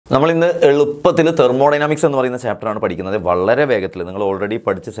നമ്മൾ ഇന്ന് എളുപ്പത്തിൽ തെർമോഡൈനാമിക്സ് എന്ന് പറയുന്ന ചാപ്റ്ററാണ് പഠിക്കുന്നത്. വളരെ വേഗത്തിൽ നിങ്ങൾ ഓൾറെഡി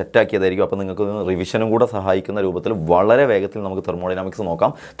പഠിച്ച് സെറ്റാക്കിയതായിരിക്കും. അപ്പോൾ നിങ്ങൾക്ക് റിവിഷനും കൂടെ സഹായിക്കുന്ന രൂപത്തിൽ വളരെ വേഗത്തിൽ നമുക്ക് തെർമോഡൈനാമിക്സ്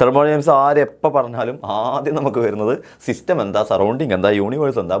നോക്കാം. തെർമോഡൈനാമിക്സ് ആരെപ്പോൾ പറഞ്ഞാലും ആദ്യം നമുക്ക് വരുന്നത് സിസ്റ്റം എന്താ, സറൗണ്ടിങ് എന്താ,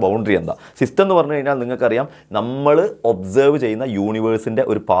 യൂണിവേഴ്സ് എന്താ, ബൗണ്ടറി എന്താ. സിസ്റ്റം എന്ന് പറഞ്ഞു കഴിഞ്ഞാൽ നിങ്ങൾക്കറിയാം, നമ്മൾ ഒബ്സേർവ് ചെയ്യുന്ന യൂണിവേഴ്സിൻ്റെ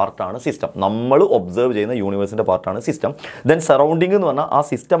ഒരു പാർട്ടാണ് സിസ്റ്റം. നമ്മൾ ഒബ്സേർവ് ചെയ്യുന്ന യൂണിവേഴ്സിൻ്റെ പാർട്ടാണ് സിസ്റ്റം. ദെൻ സറൗണ്ടിങ് എന്ന് പറഞ്ഞാൽ ആ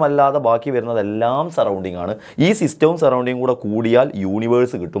സിസ്റ്റം അല്ലാതെ ബാക്കി വരുന്നതെല്ലാം സറൗണ്ടിങ് ആണ്. ഈ സിസ്റ്റവും സറൗണ്ടിങ്ങും കൂടെ കൂടിയാൽ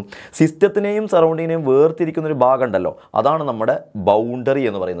യൂണിവേഴ്സ് കിട്ടും. സിസ്റ്റത്തിനെയും സറൗണ്ടിങ്ങിനെയും വേർതിരിക്കുന്ന ഒരു ഭാഗം ഉണ്ടല്ലോ, അതാണ് നമ്മുടെ ബൗണ്ടറി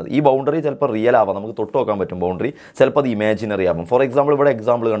എന്ന് പറയുന്നത്. ഈ ബൗണ്ടറി ചിലപ്പോൾ റിയൽ ആവാം, നമുക്ക് തൊട്ട് നോക്കാൻ പറ്റും ബൗണ്ടറി, ചിലപ്പോൾ അത് ഇമാജിനറി ആവും. ഫോർ എക്സാമ്പിൾ ഇവിടെ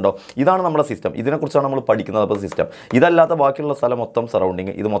എക്സാമ്പിൾ കണ്ടോ, ഇതാണ് നമ്മുടെ സിസ്റ്റം, ഇതിനെക്കുറിച്ചാണ് നമ്മൾ പഠിക്കുന്നത്. അപ്പോൾ സിസ്റ്റം ഇതല്ലാത്ത ബാക്കിയുള്ള സ്ഥലം മൊത്തം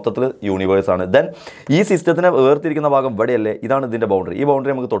സറൗണ്ടിങ്, ഇത് മൊത്തത്തിൽ യൂണിവേഴ്സാണ്. ദെൻ ഈ സിസ്റ്റത്തിനെ വേർതിരിക്കുന്ന ഭാഗം ഇവിടെയല്ലേ, ഇതാണ് ഇതിൻ്റെ ബൗണ്ടറി. ഈ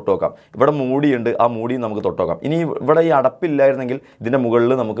ബൗണ്ടറി നമുക്ക് തൊട്ട് നോക്കാം. ഇവിടെ മൂടിയുണ്ട്, ആ മൂടി നമുക്ക് തൊട്ട് നോക്കാം. ഇനി ഇവിടെ ഈ അടപ്പില്ലായിരുന്നെങ്കിൽ ഇതിൻ്റെ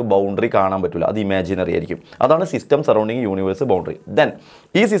മുകളിൽ നമുക്ക് ബൗണ്ടറി കാണാൻ പറ്റില്ല, അത് ഇമാജിനറി ആയിരിക്കും. അതാണ് system, surrounding, universe, boundary. Then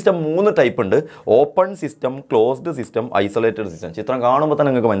ഈ സിസ്റ്റം 3 ടൈപ്പ് ഉണ്ട്: open system, closed system, isolated system. ചിത്രം കാണുമ്പോൾ തന്നെ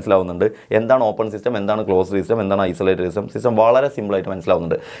നിങ്ങൾക്ക് മനസ്സിലാവുന്നുണ്ട് എന്താണ് ഓപ്പൺ സിസ്റ്റം, എന്താണ് ക്ലോസ്ഡ് സിസ്റ്റം, എന്താണ് ഐസൊലേറ്റഡ് സിസ്റ്റം. സിസ്റ്റം വളരെ സിമ്പിളായിട്ട്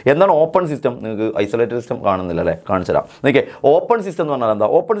മനസ്സിലാവുന്നുണ്ട്. എന്താണ് ഓപ്പൺ സിസ്റ്റം? നിങ്ങൾക്ക് ഐസൊലേറ്റഡ് സിസ്റ്റം കാണുന്നില്ല അല്ലേ, കാണിച്ചു തരാം. ഓക്കെ, ഓപ്പൺ സിസ്റ്റം എന്ന് പറഞ്ഞാൽ എന്താ?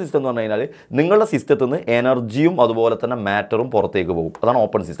 ഓപ്പൺ സിസ്റ്റം എന്ന് പറഞ്ഞു കഴിഞ്ഞാൽ നിങ്ങളുടെ സിസ്റ്റത്തിൽ നിന്ന് എനർജിയും അതുപോലെ തന്നെ മാറ്ററും പുറത്തേക്ക് പോകും, അതാണ്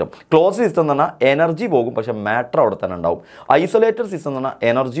ഓപ്പൺ സിസ്റ്റം. ക്ലോസ്ഡ് സിസ്റ്റം എന്ന് പറഞ്ഞാൽ എനർജി പോകും, പക്ഷേ മാറ്റർ അവിടെ തന്നെ ഉണ്ടാവും. ഐസൊലേറ്റഡ് സിസ്റ്റം എന്ന് പറഞ്ഞാൽ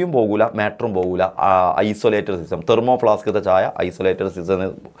എനർജിയും പോകില്ല, മാറ്ററും പോകില്ല. ഐസൊലേറ്റഡ് സിസ്റ്റം, തെർമോ ഫ്ലാസ്കത്തെ ചായ ഐസൊലേറ്റഡ് സിസ്റ്റം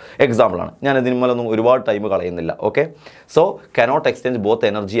എക്സാമ്പിളാണ്. ഞാൻ ഇതിന്മേലൊന്നും ഒരുപാട് ടൈം കളയുന്നില്ല. Okay, so cannot exchange both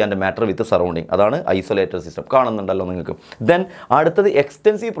energy and matter with surrounding, അതാണ് ഐസൊലേറ്റഡ് സിസ്റ്റം. കാണുന്നുണ്ടല്ലോ നിങ്ങൾക്ക്. ദെൻ അടുത്തത്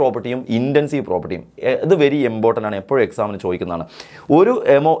എക്സ്റ്റെൻസീവ് പ്രോപ്പർട്ടിയും ഇൻറ്റൻസീവ് പ്രോപ്പർട്ടിയും. ഇത് വെരി ഇമ്പോർട്ടൻ്റ് ആണ്, എപ്പോഴും എക്സാമിന് ചോദിക്കുന്നതാണ്. ഒരു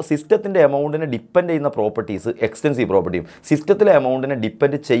സിസ്റ്റത്തിൻ്റെ എമൗണ്ടിനെ ഡിപ്പെൻഡ് ചെയ്യുന്ന പ്രോപ്പർട്ടീസ് എക്സ്റ്റെൻസീവ് പ്രോപ്പർട്ടിയും, സിസ്റ്റത്തിലെ എമൗണ്ടിനെ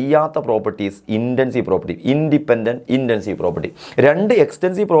ഡിപ്പെൻഡ് ചെയ്യാത്ത properties intensive property, independent intensive property. രണ്ട്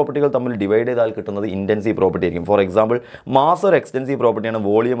എക്സ്റ്റെൻസീവ് പ്രോപ്പർട്ടികൾ തമ്മിൽ ഡിവൈഡ് ചെയ്താൽ കിട്ടുന്നത് ഇൻറ്റൻസീവ് പ്രോപ്പർട്ടി ആയിരിക്കും. ഫോർ എക്സാമ്പിൾ, മാസ് ഒരു എക്സ്റ്റെൻസീവ് പ്രോപ്പർട്ടിയാണ്,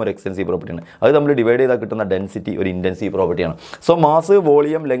 വോളിയം ഒരു എക്സ്റ്റെൻസീവ് പ്രോപ്പർട്ടിയാണ്. അത് നമ്മൾ ഡിവൈഡ് ചെയ്താൽ കിട്ടുന്ന ഡെൻസിറ്റി ഒരു ഇൻറ്റൻസീവ് പ്രോപ്പർട്ടിയാണ്. So mass,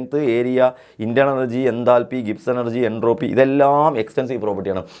 volume, length, area, internal energy, enthalpy, Gibbs energy, entropy, ഇതെല്ലാം എക്സ്റ്റെൻസീവ്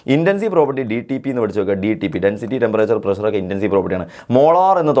പ്രോപ്പർട്ടിയാണ്. ഇൻറ്റൻസീവ് പ്രോപ്പർട്ടി DTP എന്ന് പഠിച്ചു വെക്കുക. DTP ഡെൻസിറ്റി, ടെമ്പറേച്ചർ, പ്രഷറൊക്കെ ഇൻറ്റൻസീവ് പ്രോപ്പർട്ടിയാണ്.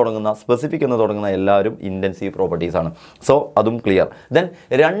 മോളാർ എന്ന് തുടങ്ങുന്ന, സ്പെസിഫിക് എന്ന് തുടങ്ങുന്ന എല്ലാവരും ഇൻറ്റൻസീവ് പ്രോപ്പർട്ടീസ് ആണ്. സോ അതും ക്ലിയർ. ദെൻ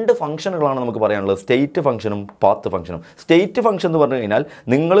 2 ഫംഗ്ഷനുകളാണ് നമുക്ക് പറയാനുള്ളത്: സ്റ്റേറ്റ് ഫംഗ്ഷനും പാത്ത് ഫംഗ്ഷനും. സ്റ്റേറ്റ് ഫംഗ്ഷൻ എന്ന് പറഞ്ഞു കഴിഞ്ഞാൽ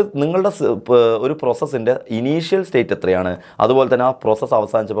നിങ്ങളുടെ ഒരു പ്രോസസ്സിൻ്റെ ഇനീഷ്യൽ സ്റ്റേറ്റ് എത്രയാണ്, അതുപോലെ തന്നെ ആ പ്രോസസ്സ്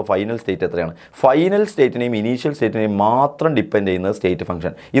അവസാനിച്ചപ്പോൾ ഫൈനൽ സ്റ്റേറ്റ് എത്രയാണ്. ഫൈനൽ സ്റ്റേറ്റിനെയും ഇനീഷ്യൽ സ്റ്റേറ്റിനെയും മാത്രം ഡിപ്പെൻഡ് ചെയ്യുന്നത് സ്റ്റേറ്റ്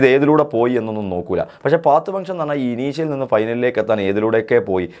ഫംഗ്ഷൻ. ഇത് ഏതിലൂടെ പോയി എന്നൊന്നും നോക്കൂല. പക്ഷേ പാത്ത് ഫംഗ്ഷൻ എന്ന് പറഞ്ഞാൽ ഈ ഇനീഷ്യൽ നിന്ന് ഫൈനലിലേക്ക് എത്താൻ ഏതിലൂടെയൊക്കെ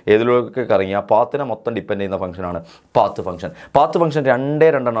പോയി, ഏതിലൂടെയൊക്കെ കറങ്ങി ആ പാത്തിനെ മൊത്തം ഡിപ്പെൻഡ് ചെയ്യുന്ന ഫംഗ്ഷനാണ് പാത്ത് ഫംഗ്ഷൻ. പാത്ത് ഫംഗ്ഷൻ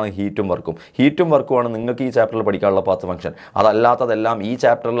 2 ഹീറ്റും വർക്കും. ഹീറ്റും വർക്കുമാണ് നിങ്ങൾക്ക് ഈ ചാപ്റ്ററിൽ പഠിക്കാനുള്ള പാത്ത് ഫംഗ്ഷൻ. അതല്ലാത്തതെല്ലാം ഈ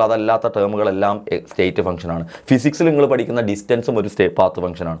ചാപ്റ്ററിൽ അതല്ലാത്ത ടേമുകളെല്ലാം സ്റ്റേറ്റ് ഫംഗ്ഷനാണ്. ഫിസിക്സിൽ നിങ്ങൾ പഠിക്കുന്ന ഡിസ്റ്റൻസും ഒരു പാത്ത്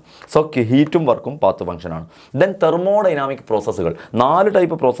ഫംഗ്ഷനാണ്. സോ ഹീറ്റും വർക്കും പാത്ത് ഫംഗ്ഷനാണ്. ദെൻ തെർമോഡൈനാമിക് പ്രോസസ്സുകൾ 4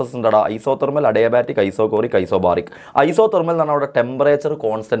 ടൈപ്പ് പ്രോസസ്സ് ഉണ്ട്. Isothermal, adiabatic, isochoric, isobaric. Isothermal എന്ന് പറഞ്ഞാൽ അവിടെ ടെമ്പറേച്ചർ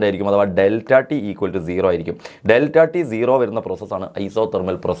കോൺസ്റ്റന്റ് ആയിരിക്കും, അഥവാ ΔT = 0 ആയിരിക്കും. ΔT 0 വരുന്ന പ്രോസസ്സാണ്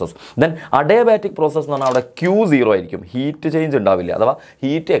isothermal process. Then adiabatic process എന്ന് പറഞ്ഞാൽ അവിടെ Q0 ആയിരിക്കും, ഹീറ്റ് ചേഞ്ച് ഉണ്ടാവില്ല, അഥവാ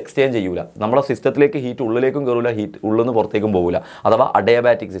ഹീറ്റ് എക്സ്ചേഞ്ച് ചെയ്യൂല. നമ്മുടെ സിസ്റ്റത്തിലേക്ക് ഹീറ്റ് ഉള്ളിലേക്കും കയറില്ല, ഹീറ്റ് ഉള്ളിൽ നിന്ന് പുറത്തേക്കും പോകില്ല, അഥവാ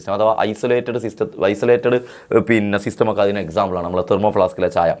അഡിയാബാറ്റിക് സിസ്റ്റം, അഥവാ ഐസൊലേറ്റഡ് സിസ്റ്റമൊക്കെ അതിന് എക്സാമ്പിളാണ് നമ്മൾ തെർമോ ഫ്ലാസ്കിലെ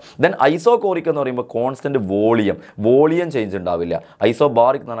ചായ. ദെൻ ഐസോകോറിക് എന്ന് പറയുമ്പോൾ കോൺസ്റ്റന്റ് വോളിയം ചേഞ്ച് ഉണ്ടാവില്ല.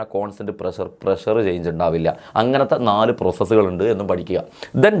 ഐസോബാറിക് എന്ന് പറഞ്ഞാൽ കോൺസ്റ്റന്റ് പ്രഷർ ചേഞ്ച് ഉണ്ടാവില്ല. അങ്ങനത്തെ 4 പ്രോസസ്സുകളുണ്ട് എന്നും പഠിക്കുക.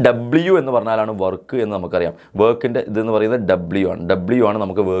 ദെൻ W എന്ന് പറഞ്ഞാലാണ് വർക്ക് എന്ന് നമുക്കറിയാം. വർക്കിൻ്റെ ഇതെന്ന് പറയുന്നത് W ആണ്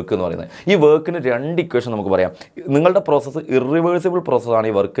നമുക്ക് വർക്ക് എന്ന് പറയുന്നത്. ഈ വർക്കിന് 2 ഇക്വേഷൻ നമുക്ക് പറയാം. നിങ്ങളുടെ പ്രോസസ്സ് ഇറിവേഴ്സിബിൾ പ്രോസസ്സാണ്.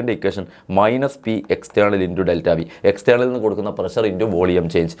 ഈ വർക്കിൻ്റെ ഇക്വേഷൻ -P external × ΔV, എക്സ്റ്റേണലിൽ നിന്ന് കൊടുക്കുന്ന പ്രഷർ ഇൻറ്റു വോളിയം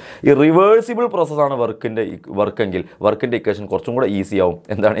ചേഞ്ച്. ഈ റിവേഴ്സിബിൾ പ്രോസസ്സാണ് വർക്കെങ്കിൽ വർക്കിൻ്റെ ഇക്വേഷൻ കുറച്ചും കൂടെ ഈസി ആവും.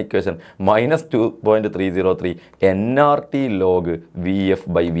 എന്താണ് ഇക്വേഷൻ? -2.303 nRT log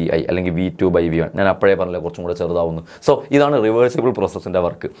VF/VI അല്ലെങ്കിൽ V2/V1. ഞാൻ അപ്പോഴേ പറഞ്ഞില്ല, കുറച്ചും കൂടെ ചെറുതാവുന്നു. സോ ഇതാണ് റിവേഴ്സിബിൾ പ്രോസസ്സിൻ്റെ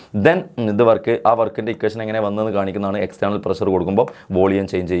വർക്ക്. ദെൻ ഇത് ആ വർക്കിൻ്റെ ഇക്വേഷൻ എങ്ങനെ വന്നതെന്ന് കാണിക്കുന്നതാണ്. എക്സ്റ്റേണൽ പ്രഷർ കൊടുക്കുമ്പോൾ വോളിയം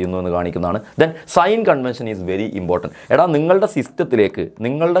ചേഞ്ച് ചെയ്യുന്നു എന്ന് കാണിക്കുന്നതാണ്. Then sign convention is very important. എടാ, നിങ്ങളുടെ സിസ്റ്റത്തിലേക്ക്,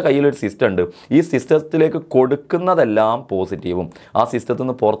 നിങ്ങളുടെ കയ്യിലൊരു സിസ്റ്റം ഉണ്ട്, ഈ സിസ്റ്റത്തിലേക്ക് കൊടുക്കുന്നതെല്ലാം പോസിറ്റീവും ആ സിസ്റ്റത്തിൽ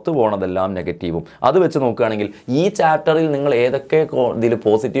നിന്ന് പുറത്തു പോകുന്നതെല്ലാം നെഗറ്റീവും. അത് വെച്ച് നോക്കുകയാണെങ്കിൽ ഈ ചാപ്റ്ററിൽ നിങ്ങൾ ഏതൊക്കെ ഇതിൽ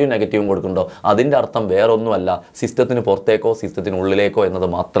പോസിറ്റീവും നെഗറ്റീവും കൊടുക്കുന്നുണ്ടോ അതിൻ്റെ അർത്ഥം വേറൊന്നുമല്ല, സിസ്റ്റത്തിന് പുറത്തേക്കോ സിസ്റ്റത്തിനുള്ളിലേക്കോ എന്നത്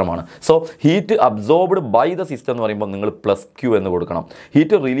മാത്രമാണ്. So heat absorbed by the system എന്ന് പറയുമ്പോൾ നിങ്ങൾ +Q എന്ന് കൊടുക്കണം.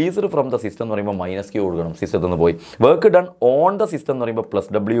 Heat released from the system എന്ന് പറയുമ്പോൾ -Q കൊടുക്കണം, സിസ്റ്റത്തിൽ നിന്ന് പോയി. Work done on the system എന്ന് പറയുമ്പോൾ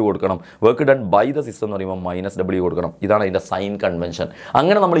 +W കൊടുക്കണം. Work done by the system എന്ന് പറയുമ്പോൾ -W കൊടുക്കണം. ഇതാണ് അതിൻ്റെ സൈൻ കൺവെൻഷൻ.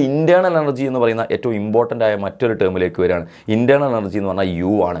 അങ്ങനെ നമ്മൾ ഇൻറ്റേർണൽ എനർജി എന്ന് പറയുന്ന ഏറ്റവും ഇമ്പോർട്ടൻ്റ് ആയ മറ്റൊരു ടേമിലേക്ക് വരികയാണ്. ഇൻറ്റേർണൽ എനർജി എന്ന് പറഞ്ഞാൽ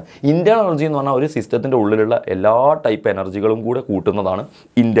U ആണ്. ഇൻറ്റേർണൽ എനർജി എന്ന് പറഞ്ഞാൽ ഒരു സിസ്റ്റത്തിൻ്റെ ഉള്ളിലുള്ള എല്ലാ ടൈപ്പ് എനർജികളും കൂടെ കൂട്ടുന്നതാണ്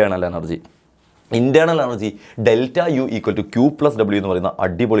internal energy. Internal energy delta U equal to Q plus W എന്ന് പറയുന്ന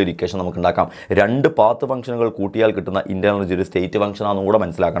അടിപൊളി ഒരു ഇക്വേഷൻ നമുക്ക് ഉണ്ടാക്കാം. രണ്ട് പാത്ത് ഫംഗ്ഷനുകൾ കൂട്ടിയാൽ കിട്ടുന്ന ഇന്റേണൽ എനർജി ഒരു സ്റ്റേറ്റ് ഫംഗ്ഷൻ ആണെന്നും കൂടെ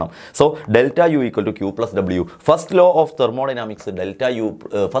മനസ്സിലാക്കണം. So delta U equal to Q plus W. First law of thermodynamics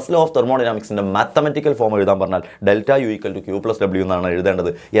first law of തെർമോഡൈനാമിക്സിന്റെ മാത്തമെറ്റിക്കൽ ഫോം എഴുതാൻ പറഞ്ഞാൽ delta U equal to Q plus W എന്നാണ് എഴുതേണ്ടത്.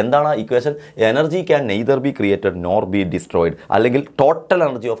 എന്താണ് ആ equation? Energy can neither be created nor B destroyed, അല്ലെങ്കിൽ total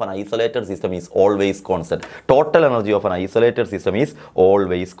energy of an isolated system is always constant. Total energy of an isolated system is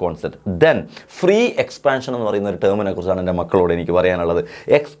always constant. Then free expansion എന്ന് പറയുന്ന ഒരു ടേമിനെ കുറിച്ചാണ് എൻ്റെ മക്കളോട് എനിക്ക് പറയാനുള്ളത്.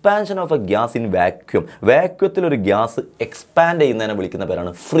 Expansion of A gas in vacuum. വാക്യൂത്തിൽ ഒരു ഗ്യാസ് എക്സ്പാൻഡ് ചെയ്യുന്നതിനെ വിളിക്കുന്ന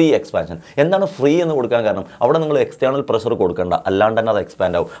പേരാണ് ഫ്രീ എക്സ്പാൻഷൻ. എന്താണ് ഫ്രീ എന്ന് കൊടുക്കാൻ കാരണം? അവിടെ നിങ്ങൾ എക്സ്റ്റേണൽ പ്രഷർ കൊടുക്കണ്ട, അല്ലാണ്ട് തന്നെ അത്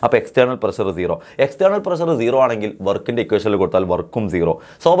എക്സ്പാൻഡ് ആവും. അപ്പോൾ external pressure zero. External pressure zero ആണെങ്കിൽ വർക്കിൻ്റെ ഇക്വേഷനിൽ കൊടുത്താൽ വർക്കും സീറോ,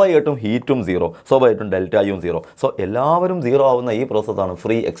 സ്വാഭാവികമായിട്ടും ഹീറ്റും സീറോ, സ്വാഭാവികമായിട്ടും ഡെൽറ്റയും സീറോ. സോ എല്ലാവരും സീറോ ആവുന്ന ഈ പ്രോസസ്സാണ്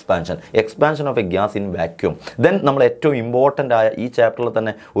free expansion, expansion of A gas in vacuum. Then നമ്മൾ ഏറ്റവും ഇമ്പോർട്ടൻ്റ് ആയ ഈ ചാപ്റ്ററിൽ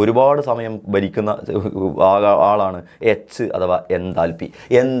തന്നെ ഒരുപാട് സമയം ഭരിക്കുന്ന ആളാണ് എച്ച് അഥവാ enthalpy.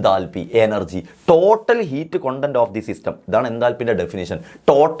 Enthalpy energy, total heat content of the system. ഇതാണ് എൻതാൽപ്പിൻ്റെ definition,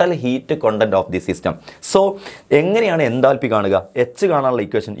 total heat content of the system. So എങ്ങനെയാണ് എൻതാൽപ്പി കാണുക? എച്ച് കാണാനുള്ള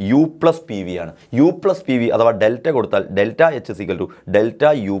equation U plus P V ആണ്. യു പ്ലസ് പി വി അഥവാ ഡെൽറ്റ കൊടുത്താൽ delta H equal to delta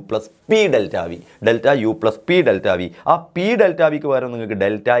U plus P delta V. Delta U plus P delta V. ആ P delta വിക്ക് പകരം നിങ്ങൾക്ക്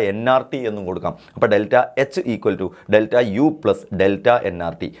delta N R T എന്നും കൊടുക്കാം. അപ്പോൾ delta H equal to delta U plus delta N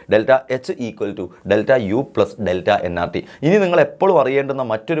R T. Delta H equal to delta U plus delta N R T. ഇനി നിങ്ങൾ എപ്പോഴും അറിയേണ്ടുന്ന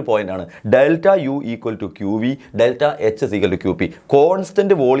മറ്റൊരു പോയിന്റാണ് delta U equal to Q V, delta H equal to Q P.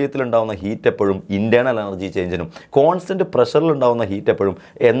 Constant വോളിയത്തിൽ ഉണ്ടാകുന്ന heat എപ്പോഴും internal energy ചേഞ്ചിനും constant പ്രഷറിൽ ഉണ്ടാകുന്ന heat എപ്പോഴും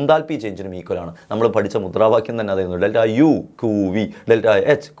എൻതാൽപ്പി ചേഞ്ചിനും ഈക്വൽ ആണ്. നമ്മൾ പഠിച്ച മുദ്രാവാക്യം തന്നെ അതായിരുന്നു, delta U Q V delta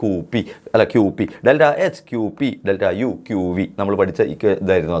H Q P, അല്ല Q P, delta H Q P delta U Q V. നമ്മൾ പഠിച്ച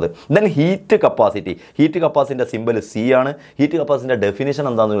ഇതായിരുന്നു അത്. Then heat capacity. Heat കപ്പാസിറ്റിൻ്റെ symbol C ആണ്. ഹീറ്റ് കപ്പാസിറ്റിൻ്റെ ഡെഫിനിഷൻ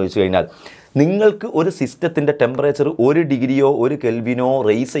എന്താണെന്ന് ചോദിച്ചു കഴിഞ്ഞാൽ, നിങ്ങൾക്ക് ഒരു സിസ്റ്റത്തിൻ്റെ ടെമ്പറേച്ചർ 1 ഡിഗ്രിയോ 1 കെൽവിനോ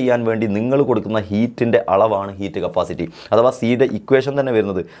റേസ് ചെയ്യാൻ വേണ്ടി നിങ്ങൾ കൊടുക്കുന്ന ഹീറ്റിൻ്റെ അളവാണ് ഹീറ്റ് കപ്പാസിറ്റി. അഥവാ സിയുടെ ഇക്വേഷൻ തന്നെ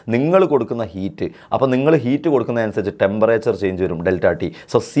വരുന്നത് നിങ്ങൾ കൊടുക്കുന്ന ഹീറ്റ്. അപ്പോൾ നിങ്ങൾ ഹീറ്റ് കൊടുക്കുന്നതനുസരിച്ച് ടെമ്പറേച്ചർ ചേഞ്ച് വരും, delta T.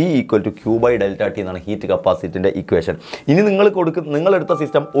 So C equal to Q by delta T എന്നാണ് ഹീറ്റ് കപ്പാസിറ്റിൻ്റെ ഇക്വേഷൻ. ഇനി നിങ്ങളെടുത്ത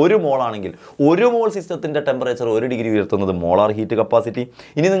സിസ്റ്റം 1 മോൾ ആണെങ്കിൽ 1 മോൾ സിസ്റ്റത്തിൻ്റെ ടെമ്പറേച്ചർ 1 ഡിഗ്രി ഉയർത്തുന്നത് മോളാർ ഹീറ്റ് കപ്പാസിറ്റി.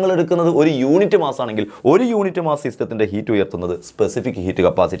 ഇനി നിങ്ങൾ എടുക്കുന്നത് 1 യൂണിറ്റ് മാസ് ആണെങ്കിൽ 1 യൂണിറ്റ് മാസ് സിസ്റ്റത്തിൻ്റെ ഹീറ്റ് ഉയർത്തുന്നത് സ്പെസിഫിക് ഹീറ്റ്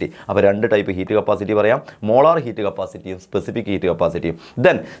കപ്പാസിറ്റി. അപ്പോൾ രണ്ട് ടൈപ്പ് ഹീറ്റ് കപ്പാസിറ്റി പറയാം, molar heat കപ്പാസിറ്റിയും specific heat കപ്പാസിറ്റിയും.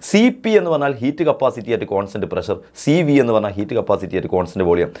 Then C P എന്ന് പറഞ്ഞാൽ heat capacity at constant pressure, C V എന്ന് പറഞ്ഞാൽ heat capacity at constant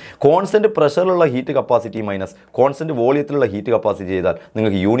volume. Constant പ്രഷറിലുള്ള heat capacity minus constant വോളിയത്തിലുള്ള heat capacity ചെയ്താൽ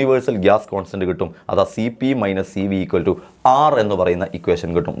നിങ്ങൾക്ക് universal gas constant കിട്ടും. അതാ C P minus C V equal to R എന്ന് പറയുന്ന ഇക്വേഷൻ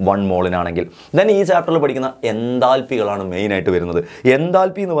കിട്ടും 1 മോളിനാണെങ്കിൽ. Then ഈ ചാപ്റ്ററിൽ പഠിക്കുന്ന എൻതാൽപ്പികളാണ് മെയിനായിട്ട് വരുന്നത്.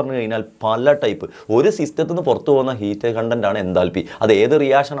 എൻതാൽപ്പി എന്ന് പറഞ്ഞു കഴിഞ്ഞാൽ പല ടൈപ്പ്, ഒരു സിസ്റ്റത്തിൽ നിന്ന് പുറത്തു പോകുന്ന ഹീറ്റ് കണ്ടന്റ് ആണ് എൻതാൽപ്പി. അത് ഏത്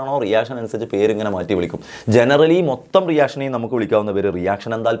റിയാക്ഷൻ ആണോ റിയാക്ഷൻ അനുസരിച്ച് പേര് ഇങ്ങനെ മാറ്റി വിളിക്കും. ജനറലി മൊത്തം റിയാക്ഷനെയും നമുക്ക് വിളിക്കാവുന്ന പേര്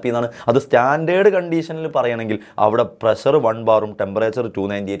റിയാക്ഷൻ എൻതാൽപ്പി എന്നാണ്. അത് സ്റ്റാൻഡേർഡ് കണ്ടീഷനിൽ പറയുകയാണെങ്കിൽ അവിടെ പ്രഷർ 1 ബാറും ടെമ്പറേച്ചർ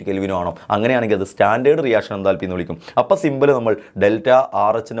 298 കെൽവിനും ആണോ, അങ്ങനെയാണെങ്കിൽ അത് സ്റ്റാൻഡേർഡ് റിയാക്ഷൻ എൻതാൽപ്പി എന്ന് വിളിക്കും. അപ്പോൾ സിമ്പിൾ നമ്മൾ ഡെൽറ്റ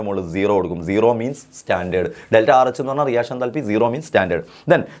ആർ എച്ചിൻ്റെ മുകളിൽ 0 കൊടുക്കും. 0 means standard. Delta R H എന്ന് പറഞ്ഞാൽ reaction enthalpy, 0 means standard.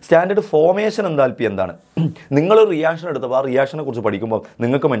 Then standard formation enthalpy എന്താണ്? നിങ്ങൾ റിയാക്ഷൻ എടുത്തപ്പോൾ ആ റിയാക്ഷനെ കുറിച്ച് പഠിക്കുമ്പോൾ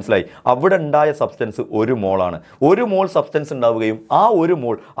നിങ്ങൾക്ക് മനസ്സിലായി അവിടെ ഉണ്ടായ സബ്സ്റ്റൻസ് 1 മോളാണ്. 1 മോൾ സബ്സ്റ്റൻസ് ഉണ്ടാവുകയും ആ 1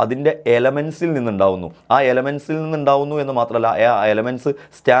 മോൾ അതിൻ്റെ എലമെൻസിൽ നിന്നുണ്ടാവുന്നു. ആ എലമെൻസിൽ നിന്നുണ്ടാവുന്നു എന്ന് മാത്രമല്ല, ആ എലമെൻസ്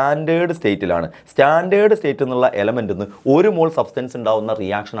സ്റ്റാൻഡേർഡ് സ്റ്റേറ്റിലാണ്. സ്റ്റാൻഡേർഡ് സ്റ്റേറ്റ് എന്നുള്ള എലമെൻറ്റിൽ നിന്ന് 1 മോൾ സബ്സ്റ്റൻസ് ഉണ്ടാവുന്ന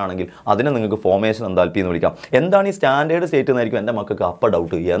റിയാക്ഷൻ ആണെങ്കിൽ അതിനെ നിങ്ങൾക്ക് ഫോർമേഷൻ എൻതാൽപ്പി എന്ന് വിളിക്കാം. എന്താണ് ഈ സ്റ്റാൻഡേർഡ് സ്റ്റേറ്റ് എന്നായിരിക്കും എൻ്റെ മക്കൾക്ക് അപ്പം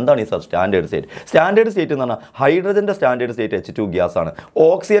ഡൗട്ട്. എന്താണ് ഈ സ്റ്റാൻഡേർഡ് സ്റ്റേറ്റ്? സ്റ്റാൻഡേർഡ് സ്റ്റേറ്റ് എന്ന് പറഞ്ഞാൽ ഹൈഡ്രജൻ്റെ സ്റ്റാൻഡേർഡ് സ്റ്റേറ്റ് H2 ഗ്യാസ് ആണ്,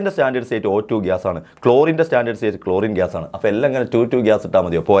 ഓക്സിജൻ്റെ സ്റ്റാൻഡേർഡ് സ്റ്റേറ്റ് O2 ഗ്യാസ് ആണ്, ക്ലോറിൻ്റെ സ്റ്റാൻഡേർഡ് സ്റ്റേറ്റ് ക്ലോറിൻ ഗ്യാസ് ആണ്. അപ്പോൾ എല്ലാം ഇങ്ങനെ 2 ഗ്യാസ് ഇട്ടാൽ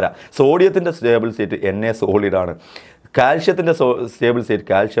മതിയോ? പോരാ. സോഡിയത്തിൻ്റെ സ്റ്റേബിൾ സ്റ്റേറ്റ് Na സോളിഡ് ആണ്, കാൽഷ്യത്തിൻ്റെ stable state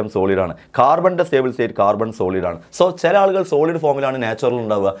calcium സോളിഡാണ്, കാർബണിൻ്റെ stable state carbon സോളിഡാണ്. So ചില ആളുകൾ സോളിഡ് ഫോമിലാണ് നാച്ചുറൽ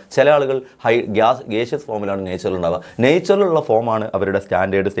ഉണ്ടാവുക, ചില ആളുകൾ ഗേഷ്യസ് ഫോമിലാണ് നേച്ചുറൽ ഉണ്ടാവുക. നേച്ചുറലുള്ള ഫോമാണ് അവരുടെ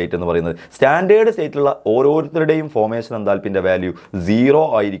സ്റ്റാൻഡേർഡ് സ്റ്റേറ്റ് എന്ന് പറയുന്നത്. സ്റ്റാൻഡേർഡ് സ്റ്റേറ്റിലുള്ള ഓരോരുത്തരുടെയും ഫോർമേഷൻ എൻതാൽപ്പിൻ്റെ വാല്യൂ 0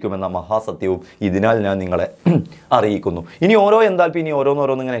 ആയിരിക്കുമെന്ന മഹാസത്യവും ഇതിനാൽ ഞാൻ നിങ്ങളെ അറിയിക്കുന്നു. ഇനി ഓരോ എൻതാൽപ്പി ഇനി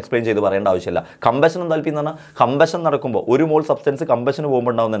ഓരോന്നോരോന്ന് ഇങ്ങനെ എക്സ്പ്ലെയിൻ ചെയ്ത് പറയേണ്ട ആവശ്യമില്ല. കമ്പഷൻ എൻതാൽപ്പി എന്ന് പറഞ്ഞാൽ കമ്പഷൻ നടക്കുമ്പോൾ 1 മോൾ സബ്സ്റ്റൻസ് കമ്പഷന്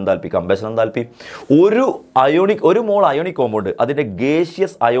പോകുമ്പോൾ ഉണ്ടാകുന്ന എൻതാൽപ്പി കമ്പഷൻ എൻതാൽപ്പി. 1 മോൾ അയോണിക് കോമ്പൗണ്ട് അതിൻ്റെ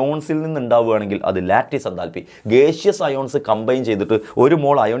ഗേഷ്യസ് അയോൺസിൽ നിന്ന് ഉണ്ടാവുകയാണെങ്കിൽ അത് lattice enthalpy. Gaseous ions combine ചെയ്തിട്ട് 1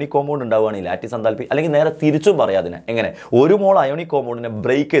 മോൾ അയോണിക് കോമ്പൗണ്ട് ഉണ്ടാവുകയാണെങ്കിൽ ലാറ്റിസ് എൻതാൽപ്പി. അല്ലെങ്കിൽ നേരെ തിരിച്ചും പറയാതിനെ എങ്ങനെ, 1 മോൾ അയോണിക് കോമ്പൗണ്ടിനെ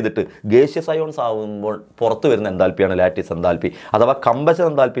ബ്രേക്ക് ചെയ്തിട്ട് ഗേഷ്യസ് അയോൺസ് ആകുമ്പോൾ പുറത്ത് വരുന്ന എൻതാൽപ്പിയാണ് ലാറ്റിസ് എൻതാൽപ്പി. അഥവാ combustion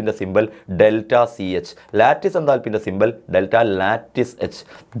എൻതാൽപ്പിൻ്റെ symbol delta CH, lattice എൻതാൽപ്പിൻ്റെ symbol delta lattice H.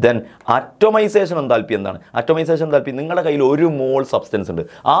 Then atomisation enthalpy എന്താണ്? അറ്റോമൈസേഷൻ എൻതാൽപ്പി, നിങ്ങളുടെ കയ്യിൽ 1 മോൾ സബ്സ്റ്റൻസ് ഉണ്ട്.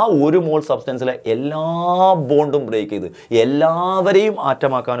 ആ 1 മോൾ സബ്സ്റ്റൻസിലെ എല്ലാ ബോണ്ടും ബ്രേക്ക് ബ്രേക്ക് ചെയ്ത് എല്ലാവരെയും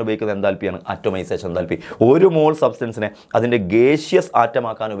ആറ്റമാക്കാൻ ഉപയോഗിക്കുന്ന എൻതാൽപ്പിയാണ് ആറ്റോമൈസേഷൻ എൻതാൽപ്പി. ഒരു മോൾ സബ്സ്റ്റൻസിനെ അതിൻ്റെ ഗേഷ്യസ്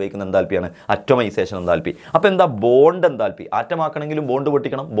ആറ്റമാക്കാൻ ഉപയോഗിക്കുന്ന എൻതാൽപ്പിയാണ് ആറ്റോമൈസേഷൻ എൻതാൽപ്പി. അപ്പോൾ എന്താ ബോണ്ട് എൻതാൽപ്പി? ആറ്റമാക്കണമെങ്കിലും ബോണ്ട്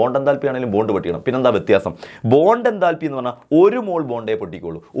പൊട്ടിക്കണം, ബോണ്ട് എൻതാൽപ്പി ആണെങ്കിലും ബോണ്ട് പൊട്ടിക്കണം. പിന്നെന്താ വ്യത്യാസം? ബോണ്ട് എൻതാൽപ്പി എന്ന് പറഞ്ഞാൽ ഒരു മോൾ ബോണ്ടേ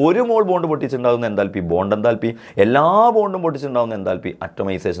പൊട്ടിക്കുള്ളൂ. ഒരു മോൾ ബോണ്ട് പൊട്ടിച്ചുണ്ടാകുന്ന എൻതാൽപ്പി ബോണ്ട് എൻതാൽപ്പി, എല്ലാ ബോണ്ടും പൊട്ടിച്ചുണ്ടാകുന്ന എൻതാൽപ്പി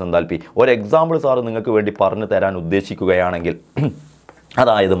ആറ്റോമൈസേഷൻ എൻതാൽപ്പി. ഒരു എക്സാമ്പിൾ സാറ് നിങ്ങൾക്ക് വേണ്ടി പറഞ്ഞു തരാൻ ഉദ്ദേശിക്കുകയാണെങ്കിൽ,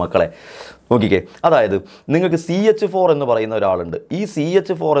 അതായത് മക്കളെ നോക്കിക്കേ, അതായത് നിങ്ങൾക്ക് CH4 എന്ന് പറയുന്ന ഒരാളുണ്ട്. ഈ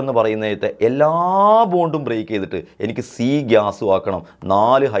CH4 എന്ന് പറയുന്നതിൻ്റെ എല്ലാ ബോണ്ടും ബ്രേക്ക് ചെയ്തിട്ട് എനിക്ക് C ഗ്യാസും ആക്കണം,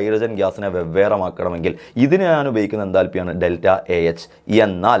 4 ഹൈഡ്രജൻ ഗ്യാസിനെ വെവ്വേറമാക്കണമെങ്കിൽ ഇതിന് ഞാൻ ഉപയോഗിക്കുന്ന എൻതാൽപ്പിയാണ് ΔAH.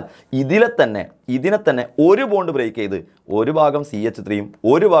 എന്നാൽ ഇതിനെ തന്നെ ഒരു ബോണ്ട് ബ്രേക്ക് ചെയ്ത് ഒരു ഭാഗം CH3യും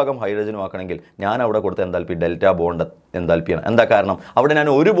ഒരു ഭാഗം ഹൈഡ്രജനും ആക്കണമെങ്കിൽ ഞാൻ അവിടെ കൊടുത്ത എൻതാൽപ്പി ഡെൽറ്റ ബോണ്ട് എൻതാൽപ്പിയാണ്. എന്താ കാരണം? അവിടെ ഞാൻ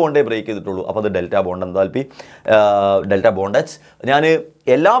ഒരു ബോണ്ടേ ബ്രേക്ക് ചെയ്തിട്ടുള്ളൂ. അപ്പോൾ അത് delta bond enthalpy, delta bond H. ഞാൻ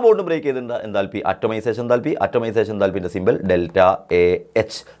എല്ലാ ബോണ്ടും ബ്രേക്ക് ചെയ്തിട്ടുണ്ട് enthalpy ആറ്റോമൈസേഷൻ enthalpy. ആറ്റോമൈസേഷൻ എൻതാൽപ്പിൻ്റെ simple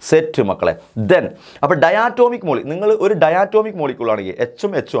ΔAH. Set മക്കളെ. ദെൻ അപ്പോൾ ഡയാറ്റോമിക് നിങ്ങൾ ഒരു ഡയാറ്റോമിക് മോളിക്യൂളാണെങ്കിൽ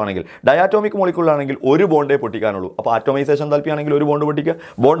H-ഉം H-ഉം ആണെങ്കിൽ, ഡയാറ്റോമിക് മോളിക്യൂളാണെങ്കിൽ ഒരു ബോണ്ടേ പൊട്ടിക്കാനുള്ളൂ. അപ്പോൾ ആറ്റോമൈസേഷൻ എൻതാൽപ്പി ആണെങ്കിൽ ഒരു ബോണ്ട് പൊട്ടിക്കുക,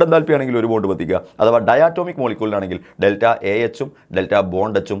 ബോണ്ട് എൻതാൽപ്പി ആണെങ്കിൽ ഒരു ബോണ്ട് പൊട്ടിക്കുക. അഥവാ ഡയാറ്റോമിക് മോളിക്യൂളിനാണെങ്കിൽ ΔAH-ഉം ഡെൽറ്റ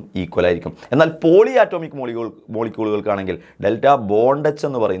ബോണ്ട് H-ഉം ഈക്വൽ ആയിരിക്കും. എന്നാൽ poly atomic മോളിക്യൂളുകൾക്കാണെങ്കിൽ delta bond H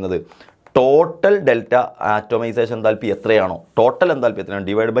എന്ന് പറയുന്നത് ടോട്ടൽ ഡെൽറ്റ ആറ്റോമൈസേഷൻ എൻതാൽപ്പി എത്രയാണോ, ടോട്ടൽ എൻതാൽപ്പി എത്രയാണ്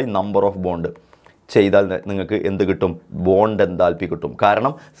divide by number of bond ചെയ്താൽ നിങ്ങൾക്ക് എന്ത് കിട്ടും? ബോണ്ട് എൻതാൽപ്പി കിട്ടും.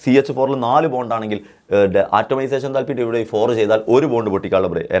 കാരണം CH4-ൽ 4 ബോണ്ടാണെങ്കിൽ ആറ്റോമൈസേഷൻ എൻതാൽപ്പി ഡിവൈഡ് ബൈ 4 ചെയ്താൽ ഒരു ബോണ്ട്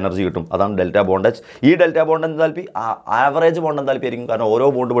പൊട്ടിക്കാനുള്ള എനർജി കിട്ടും. അതാണ് ഡെൽറ്റ ബോണ്ട് H. ഈ delta bond enthalpy average bond enthalpy ആയിരിക്കും. കാരണം ഓരോ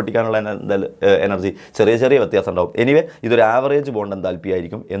ബോണ്ട് പൊട്ടിക്കാനുള്ള എനർജി ചെറിയ വ്യത്യാസം ഉണ്ടാവും. എനിവേ ഇതൊരു ആവറേജ് ബോണ്ട് എൻതാൽപ്പി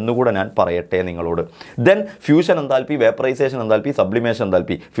ആയിരിക്കും എന്നുകൂടെ ഞാൻ പറയട്ടെ നിങ്ങളോട്. Then fusion enthalpy, vaporisation enthalpy, sublimation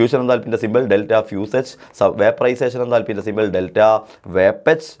enthalpy. Fusion എൻതാൽപ്പിൻ്റെ simple delta fuse H. Vaporisation എൻതാൽപ്പിൻ്റെ simple delta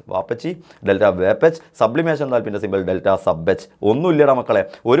വേപ്പച്ച്, delta വേപ്പച്ച്. Sublimation എൻതാൽപ്പിൻ്റെ simple delta sub H. ഒന്നുമില്ലടാ മക്കളെ,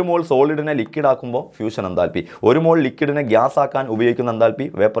 ഒരു മോൾ സോളിഡിനെ ലിക്വിഡ് ആക്കുമ്പോൾ ഫ്യൂഷൻ എൻതാൽപ്പി, ഒരു മോൾ ലിക്വിഡിനെ ഗ്യാസ് ആക്കാൻ ഉപയോഗിക്കുന്ന എൻതാൽപ്പി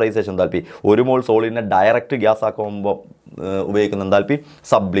വേപ്പറൈസേഷൻ എൻതാൽപ്പി, ഒരു മോൾ സോളിഡിനെ ഡയറക്റ്റ് ഗ്യാസ് ആക്കുമ്പോൾ ഉപയോഗിക്കുന്ന എൻതാൽപ്പി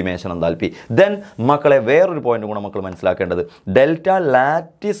സബ്ലിമേഷൻ എൻതാൽപ്പി. ദെൻ മക്കളെ വേറൊരു പോയിന്റ് കൂടെ മക്കൾ മനസ്സിലാക്കേണ്ടത്, ഡെൽറ്റ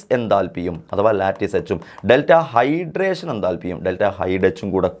ലാറ്റിസ് എൻതാൽപ്പിയും അഥവാ lattice H-ഉം delta hydration എൻതാൽപ്പിയും delta hide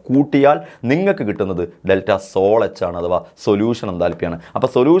H-ഉം കൂടെ കൂട്ടിയാൽ നിങ്ങൾക്ക് കിട്ടുന്നത് ഡെൽറ്റ സോൾ H ആണ്, അഥവാ സൊല്യൂഷൻ എൻതാൽപ്പിയാണ്.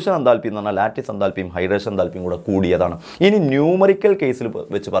 അപ്പോൾ സൊല്യൂഷൻ എൻതാൽപ്പി എന്ന് പറഞ്ഞാൽ ലാറ്റിസ് എൻതാൽപ്പിയും ഹൈഡ്രേഷൻ എൻതാൽപ്പിയും കൂടെ കൂടിയതാണ്. ഇനി ന്യൂമറിക്കൽ കേസിൽ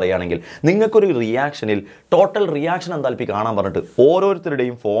വെച്ച് പറയുകയാണെങ്കിൽ നിങ്ങൾക്കൊരു റിയാക്ഷനിൽ ടോട്ടൽ റിയാക്ഷൻ എൻതാൽപ്പി കാണാൻ പറഞ്ഞിട്ട്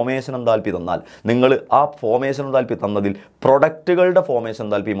ഓരോരുത്തരുടെയും ഫോമേഷൻ എൻതാൽപ്പി തന്നാൽ നിങ്ങൾ ആ formation enthalpy തന്നതിൽ പ്രൊഡക്റ്റുകളുടെ formation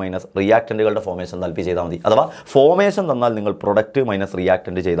enthalpy minus റിയാക്റ്റൻറ്റുകളുടെ formation enthalpy ചെയ്താൽ മതി. അഥവാ ഫോമേഷൻ തന്നാൽ നിങ്ങൾ പ്രൊഡക്റ്റ് മൈനസ്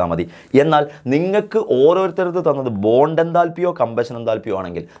റിയാക്റ്റൻറ്റ് ചെയ്താൽ മതി. എന്നാൽ നിങ്ങൾക്ക് ഓരോരുത്തർക്ക് തന്നത് ബോണ്ട് എൻതാൽപ്പിയോ കമ്പഷൻ എൻതാൽപ്പിയോ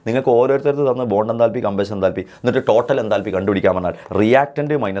ആണെങ്കിൽ നിങ്ങൾക്ക് ഓരോരുത്തർക്ക് തന്നത് ബോണ്ട് എൻതാൽപ്പി കമ്പഷൻ എൻതാൽപ്പി എന്നിട്ട് ടോട്ടൽ എൻതാൽപ്പി കണ്ടുപിടിക്കാൻ പറഞ്ഞാൽ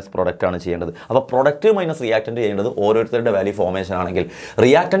റിയാക്റ്റൻറ്റ് മൈനസ് പ്രൊഡക്റ്റ് ആണ് ചെയ്യേണ്ടത്. അപ്പോൾ പ്രൊഡക്റ്റ് മൈനസ് റിയാക്റ്റൻറ്റ് ചെയ്യേണ്ടത് ഓരോരുത്തരുടെ വാല്യൂ ഫോമേഷൻ ആണെങ്കിൽ,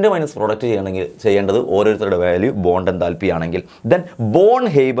 റിയാക്റ്റൻറ്റ് മൈനസ് പ്രൊഡക്റ്റ് ചെയ്യേണ്ടത് ഓരോരുത്തരുടെ വാല്യൂ ബോണ്ട് എൻതാൽപ്പി ആണെങ്കിൽ. ദെൻ ബോൺ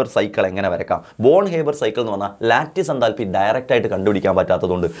ഹേബർ സൈക്കിൾ എങ്ങനെ വരക്കാം? ബോൺ ഹേബർ സൈക്കിൾ എന്ന് പറഞ്ഞാൽ ലാറ്റിസ് എൻതാൽപ്പി ഡയറക്റ്റ് ആയിട്ട് കണ്ടുപിടിക്കാൻ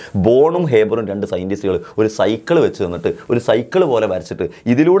പറ്റാത്തതുകൊണ്ട് ബോണും ഹേബറും 2 സയൻറ്റിസ്റ്റുകൾ ഒരു സൈക്കിൾ വെച്ച് തന്നിട്ട് ഒരു സൈക്കിൾ പോലെ വരച്ചിട്ട്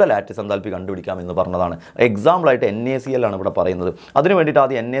ഇതിലൂടെ ലാറ്റിസ് എൻതാൽപ്പി കണ്ടുപിടിക്കാം എന്ന് പറഞ്ഞതാണ്. എക്സാമ്പിളായിട്ട് NaCl ആണ് ഇവിടെ പറയുന്നത്. അതിന് വേണ്ടിയിട്ട്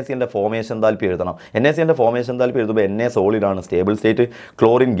ആദ്യം NaClൻ്റെ ഫോമേഷൻ എൻതാൽപ്പി എഴുതണം. NaClൻ്റെ ഫോമേഷൻ എൻതാൽപ്പി എഴുതുമ്പോൾ Na സോളിഡ് ആണ് സ്റ്റേബിൾ സ്റ്റേറ്റ്,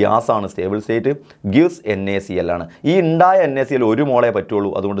 ക്ലോറിൻ ഗ്യാസ് ആണ് സ്റ്റേബിൾ സ്റ്റേറ്റ്, ഗിവ്സ് NaCl ആണ്. ഈ ഉണ്ടായ NaCl ഒരു മോളെ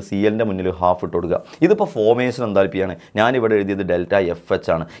പറ്റുള്ളൂ, അതുകൊണ്ട് Clൻ്റെ മുന്നിൽ ഹാഫ് ഇട്ട് കൊടുക്കുക. ഇതിപ്പോൾ ഫോമേഷൻ എൻതാൽപ്പിയാണ്. ഞാനിവിടെ എഴുതിയത് ഡെൽറ്റ FH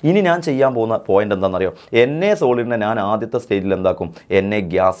ആണ്. ഇനി ഞാൻ ചെയ്യാൻ പോകുന്ന പോയിന്റ് എന്താണെന്നറിയോ? Na സോളിഡിനെ ഞാൻ ആദ്യത്തെ സ്റ്റേജിൽ എന്താക്കും? Na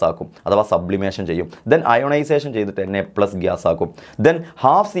ഗ്യാസ് ആക്കും, അഥവാ സബ്ലിമേഷൻ ചെയ്യും. ദെൻ അയോണൈസേഷൻ ചെയ്തിട്ട് Na പ്ലസ് ഗ്യാസ് ആക്കും. ദെൻ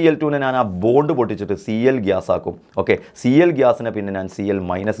ഹാഫ് Cl2നെ ഞാൻ ആ ബോണ്ട് പൊട്ടിച്ചിട്ട് Cl ഗ്യാസ് ആക്കും. ഓക്കെ, Cl ഗ്യാസിനെ പിന്നെ ഞാൻ Cl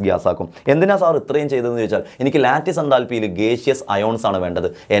മൈനസ് ഗ്യാസ് ആക്കും. എന്തിനാ സാർ ഇത്രയും ചെയ്തതെന്ന് ചോദിച്ചാൽ എനിക്ക് ലാറ്റിസ് എൻതാൽപ്പിയിൽ ഗേഷ്യസ് അയോൺസ് ആണ് വേണ്ടത്.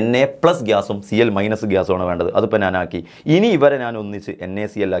 Na പ്ലസ് ഗ്യാസും Cl മൈനസ് ഗ്യാസും ആണ് വേണ്ടത്. അതിപ്പോൾ ഞാൻ ആക്കി. ഇനി ഇവരെ ഞാൻ ഒന്നിച്ച്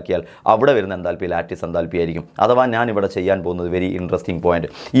NaCl ആക്കിയാൽ അവിടെ വരുന്ന എൻതാൽപ്പി ലാറ്റിസ് എൻതാൽപ്പി ആയിരിക്കും. അഥവാ ഞാൻ ഇവിടെ ചെയ്യാൻ പോകുന്നത് വെരി ഇൻട്രസ്റ്റിംഗ് പോയിന്റ്,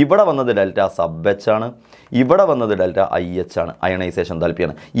 ഇവിടെ വന്നത് ഡെൽറ്റ സബ് H ആണ്, ഇവിടെ വന്നത് ഡെൽറ്റ IH ആണ്, അയണൈസേഷൻ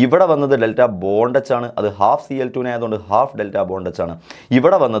എൻതാൽപ്പിയാണ്. ഇവിടെ വന്നത് ഡെൽറ്റ ബോണ്ട് H ആണ്, അത് ഹാഫ് Cl2 ആയതുകൊണ്ട് ഹാഫ് ഡെൽറ്റ ബോണ്ട് H ആണ്.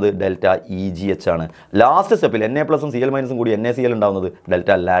 ഇവിടെ വന്നത് ഡെൽറ്റ EGH ആണ്. ലാസ്റ്റ് സ്റ്റെപ്പിൽ Na പ്ലസും Cl മൈനസും കൂടി NaCl ഉണ്ടാവുന്നത്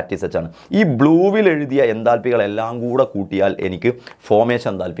ഡെൽറ്റ ലാറ്റിസ് H ആണ്. ഈ ബ്ലൂവിൽ എഴുതിയ എൻതാൽപ്പികളെല്ലാം കൂടെ കൂട്ടിയാൽ എനിക്ക് ഫോമേഷൻ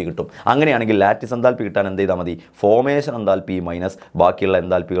എൻതാൽപ്പി കിട്ടും. അങ്ങനെയാണെങ്കിൽ ലാറ്റിസ് എൻതാൽപ്പി കിട്ടാൻ എന്ത് ചെയ്താൽ മതി? ഫോമേഷൻ എൻതാൽപ്പി മൈനസ് ബാക്കിയുള്ള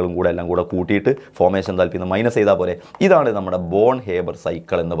എൻതാൽപ്പികളും കൂടെ എല്ലാം കൂടെ കൂട്ടിയിട്ട് ഫോമേഷൻ എൻതാൽപ്പി മൈനസ് ചെയ്താൽ പോലെ. ഇതാണ് നമ്മുടെ ബോൺ ഹേബർ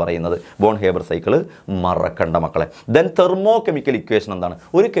സൈക്കിൾ എന്ന് പറയുന്നത്. ബോൺ ഹേബർ സൈക്കിൾ മറക്കണ്ട മക്കളെ. ദെൻ തെർമോ കെമിക്കൽ ഇക്വേഷൻ എന്താണ്?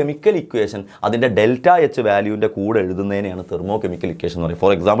 ഒരു കെമിക്കൽ ഇക്വേഷൻ അതിൻ്റെ ഡെൽറ്റ എച്ച് വാല്യൂവിൻ്റെ കൂടെ എഴുതുന്നതിനെയാണ് തെർമോ കെമിക്കൽ ഇക്വേഷൻ എന്ന് പറയുന്നത്.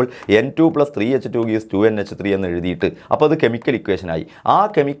 For example N2 + 3H2 = 2NH3 എന്ന് എഴുതിയിട്ട് അപ്പോൾ അത് കെമിക്കൽ ഇക്വേഷനായി. ആ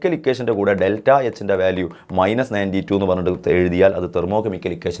കെമിക്കൽ ഇക്വേഷൻ്റെ കൂടെ ഡെൽറ്റ എച്ചിൻ്റെ വാല്യൂ -92 എന്ന് പറഞ്ഞിട്ട് എഴുതിയാൽ അത് തെർമോ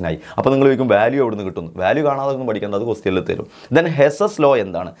കെമിക്കൽ ഇക്വേഷനായി. അപ്പോൾ നിങ്ങൾ ചോദിക്കും വാല്യൂ എവിടെ നിന്ന് കിട്ടുന്നു? വാല്യൂ കാണാതെ ഒന്നും പഠിക്കേണ്ട, അത് ക്വസ്റ്റ്യനിൽ തരും. ദെൻ ഹെസസ് ലോ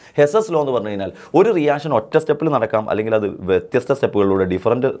എന്താണ്? ഹെസസ് ലോ എന്ന് പറഞ്ഞു കഴിഞ്ഞാൽ ഒരു റിയാക്ഷൻ ഒറ്റ സ്റ്റെപ്പിൽ നടക്കാം, അല്ലെങ്കിൽ അത് വ്യത്യസ്ത സ്റ്റെപ്പുകളിലൂടെ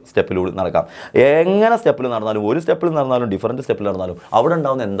ഡിഫറൻറ്റ് സ്റ്റെപ്പിലൂടെ നടക്കാം. എങ്ങനെ സ്റ്റെപ്പിൽ നടന്നാലും, ഒരു സ്റ്റെപ്പിൽ നടന്നാലും ഡിഫറൻറ്റ് സ്റ്റെപ്പിൽ നടന്നാലും അവിടെ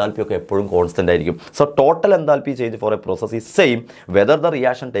ഉണ്ടാകുന്ന എൻതാൽപ്പി ഒക്കെ എപ്പോഴും കോൺസ്റ്റൻ്റ് ആയിരിക്കും. So total enthalpy change for A process is same whether the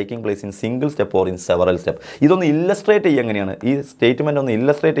reaction taking place in single step or in several step. ഇതൊന്ന് ഇല്ലസ്ട്രേറ്റ് ചെയ്യുക എങ്ങനെയാണ്? ഈ സ്റ്റേറ്റ്മെൻറ്റ് ഒന്ന്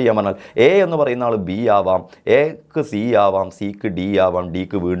ഇല്ലസ്ട്രേറ്റ് ചെയ്യാൻ പറഞ്ഞാൽ എ എന്ന് പറയുന്ന ആൾ ബി ആവാം, എക്ക് സി ആവാം, സിക്ക് ഡി ആവാം,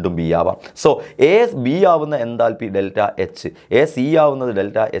 ഡിക്ക് വീണ്ടും ബി ആവാം. സോ എ ബി ആവുന്ന enthalpy delta H, A C ആവുന്നത്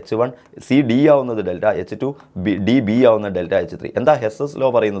ഡെൽറ്റ H1, സി ഡി ആവുന്നത് ഡെൽറ്റ H2, ഡി ബി ആവുന്നത് ഡെൽറ്റ H3. എന്താ ഹെസസ് ലോ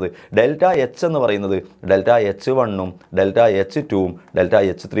പറയുന്നത്? ഡെൽറ്റ എച്ച് എന്ന് പറയുന്നത് ഡെൽറ്റ H1ഉം ഡെൽറ്റ H2ഉം ഡെൽറ്റ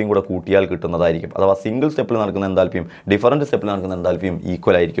H3യും കൂടെ കൂട്ടിയാൽ കിട്ടുന്നതായിരിക്കും. അഥവാ സിംഗിൾ സ്റ്റെപ്പിൽ നടക്കുന്ന എൻതാൽപ്പിയും ഡിഫറൻറ്റ് സ്റ്റെപ്പിൽ നടക്കുന്ന എൻതാൽപ്പിയും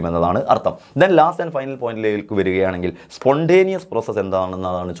ഈക്വൽ ആയിരിക്കും എന്നതാണ് അർത്ഥം. ദെൻ ലാസ്റ്റ് ആൻഡ് ഫൈനൽ പോയിന്റിലേക്ക് വരികയാണെങ്കിൽ സ്പോണ്ടേനിയസ് പ്രോസസ്സ്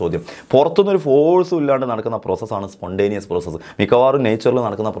എന്താണെന്നതാണ് ചോദ്യം. പുറത്തുനിന്നൊരു ഫോഴ്സും ഇല്ലാണ്ട് നടക്കുന്ന പ്രോസസ്സാണ് സ്പോണ്ടേനിയസ് പ്രോസസ്സ്. മിക്കവാറും നേച്ചറിൽ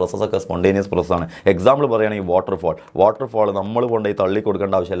നടക്കുന്ന പ്രോസസ്സൊക്കെ സ്പോണ്ടേനിയസ് പ്രോസസ്സാണ്. എക്സാമ്പിൾ പറയുകയാണെങ്കിൽ വാട്ടർഫോൾ നമ്മൾ കൊണ്ടുപോയി തള്ളി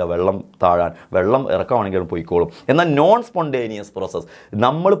കൊടുക്കേണ്ട ആവശ്യമില്ല. വെള്ളം താഴാൻ, വെള്ളം ഇറക്കമാണെങ്കിൽ പോയിക്കോളും. എന്നാൽ നോൺ സ്പോണ്ടേനിയസ് പ്രോസസ്സ്,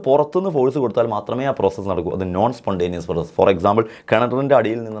 നമ്മൾ പുറത്തുനിന്ന് ഫോഴ്സ് കൊടുത്താൽ മാത്രമേ ആ പ്രോസസ്സ് നടക്കൂ. അത് non spontaneous process. For example കിണറിൻ്റെ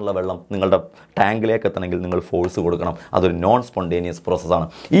അടിയിൽ നിന്നുള്ള വെള്ളം നിങ്ങളുടെ ടാങ്കിലേക്ക് എത്തണമെങ്കിൽ നിങ്ങൾ ഫോഴ്സ് കൊടുക്കണം. അതൊരു നോൺ സ്പോണ്ടേനിയസ് പ്രോസസ്സാണ്.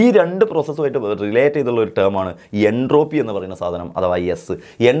 ഈ രണ്ട് പ്രോസസ്സുമായിട്ട് റിലേറ്റ് ചെയ്തുള്ള ഒരു ടേമാണ് എൻട്രോപ്പി എന്ന് പറയുന്ന സാധനം, അഥവാ എസ്.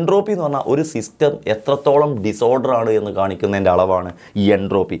 എൻട്രോപ്പി എന്ന് പറഞ്ഞാൽ ഒരു സിസ്റ്റം എത്രത്തോളം ഡിസോർഡർ ആണ് എന്ന് കാണിക്കുന്നതിൻ്റെ അളവാണ് ഈ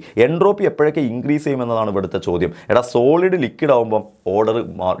എൻട്രോപ്പി. എൻട്രോപ്പി എപ്പോഴൊക്കെ ഇൻക്രീസ് ചെയ്യുമെന്നതാണ് ഇവിടുത്തെ ചോദ്യം. സോളിഡ് ലിക്വിഡ് ആകുമ്പം ഓർഡർ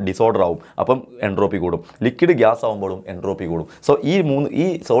ഡിസോർഡർ ആവും, അപ്പം എൻട്രോപ്പി കൂടും. ലിക്വിഡ് ഗ്യാസ് ആകുമ്പോഴും എൻട്രോപ്പി കൂടും. സോ ഈ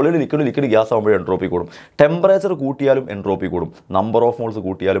സോളിഡ് ലിക്വിഡ് ഗ്യാസ് ആകുമ്പോഴും എൻട്രോപ്പി കൂടും. ടെമ്പറേച്ചർ കൂട്ടിയാലും എൻട്രോപ്പി കൂടും. നമ്പർ ഓഫ് മോൾസ്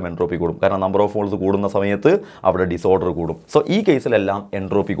കൂട്ടിയാലും എൻട്രോപ്പി കൂടും. കാരണം നമ്പർ ഓഫ് മോൾസ് കൂടുന്ന സമയത്ത് അവിടെ ഡിസോർഡർ കൂടും. സോ ഈ കേസിലെല്ലാം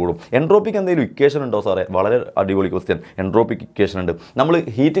എൻട്രോപ്പി കൂടും. എൻട്രോപ്പിക്ക് എന്തെങ്കിലും ഇക്വേഷൻ ഉണ്ടോ സാറേ? വളരെ അടിപൊളി ക്വസ്റ്റ്യൻ. എൻട്രോപ്പിക്ക് ഇക്വേഷൻ ഉണ്ട്. നമ്മൾ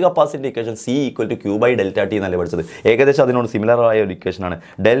heat capacity equation C = Q/ΔT എന്നല്ലേ പഠിച്ചത്? ഏകദേശം അതിനോട് സിമിലർ ആയ ഒരു ഇക്വേഷനാണ്.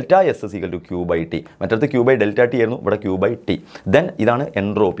 Delta S = Q/T. മറ്റടുത്ത് Q/ΔT ആയിരുന്നു, ഇവിടെ Q/T. ദെൻ ഇതാണ്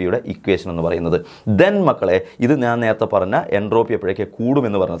എൻട്രോപ്പിയുടെ ഇക്വേഷൻ എന്ന് പറയുന്നത്. ദെൻ മക്കളെ, ഇത് ഞാൻ നേരത്തെ പറഞ്ഞ എൻട്രോപ്പി എപ്പോഴൊക്കെ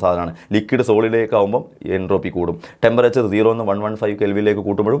കൂടുമെന്ന് പറഞ്ഞ സാധനമാണ്. ലിക്വിഡ് സോളിഡിലേക്ക് ആകുമ്പം എൻട്രോപ്പി കൂടും. ടെമ്പറേച്ചർ 0 നിന്ന് 115 കെൽവിനിലേക്ക്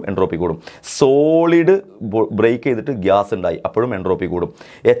കൂട്ടുമ്പോഴും എൻട്രോപ്പി കൂടും. സോളിഡ് ബ്രേക്ക് ചെയ്തിട്ട് ഗ്യാസ് ഉണ്ടായി, അപ്പോഴും എൻട്രോപ്പി കൂടും.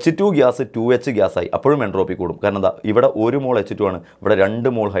 H2 ഗ്യാസ് 2H ഗ്യാസ് ആയി, അപ്പോഴും എൻട്രോപ്പി കൂടും. കാരണം എന്താ? ഇവിടെ 1 മോൾ H2 ആണ്, ഇവിടെ 2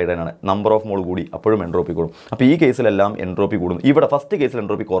 മോൾ ഹൈഡ്രജൻ ആണ്. നമ്പർ ഓഫ് മോൾ കൂടി, അപ്പോഴും എൻട്രോപ്പി കൂടും. അപ്പോൾ ഈ കേസിലെല്ലാം എൻട്രോപ്പി കൂടും. ഇവിടെ ഫസ്റ്റ് കേസിൽ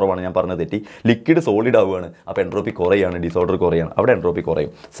എൻട്രോപ്പി കുറവാണ്, ഞാൻ പറഞ്ഞത് തെറ്റി. ലിക്വിഡ് സോളിഡ് ആവുകയാണ്, അപ്പോൾ എൻട്രോപ്പി കുറയാണ്, ഡിസോർഡർ കുറയാണ്, അവിടെ എൻട്രോപ്പി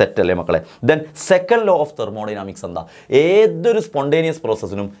കുറയും. സെറ്റ് അല്ലേ മക്കളെ? Then second law of thermodynamics എന്താ? ഏതൊരു സ്പോണ്ടേനിയസ്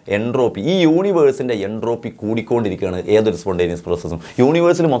പ്രോസസ്സിനും എൻട്രോപ്പി, ഈ യൂണിവേഴ്സിൻ്റെ എൻട്രോപ്പി കൂടിക്കൊണ്ടിരിക്കുകയാണ്. ഏതൊരു സ്പോണ്ടേനിയസ് പ്രോസസ്സും,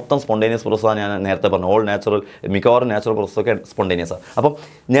 യൂണിവേഴ്സിൽ മൊത്തം സ്പോണ്ടേനിയസ് പ്രോസസ്സാണ്. ഞാൻ നേരത്തെ പറഞ്ഞു, ഓൾ നാച്ചുറൽ, മിക്കവാറും നാച്ചുറൽ പ്രോസസ്സൊക്കെ സ്പോണ്ടേനിയസാണ്. അപ്പം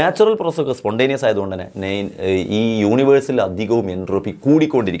നാച്ചുറൽ പ്രോസസ്സൊക്കെ സ്പോണ്ടേനിയസ് ആയതുകൊണ്ട് തന്നെ ഈ യൂണിവേഴ്സിൽ അധികവും എൻട്രോപ്പി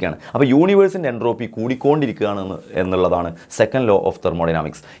കൂടിക്കൊണ്ടിരിക്കുകയാണ്. അപ്പോൾ യൂണിവേഴ്സിൻ്റെ എൻട്രോപ്പി കൂടിക്കൊണ്ടിരിക്കുകയാണ് എന്നുള്ളതാണ് സെക്കൻഡ് ലോ ഓഫ്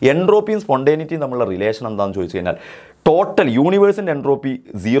തെർമോഡൈനാമിക്സ്. എൻട്രോപ്പിയും സ്പോണ്ടേനിറ്റിയും തമ്മിലുള്ള റിലേഷൻ എന്താണെന്ന് ചോദിച്ചു കഴിഞ്ഞാൽ, total യൂണിവേഴ്സിൻ്റെ entropy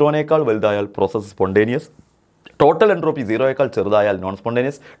 0 വലുതായാൽ process spontaneous, total entropy 0 ചെറുതായാൽ non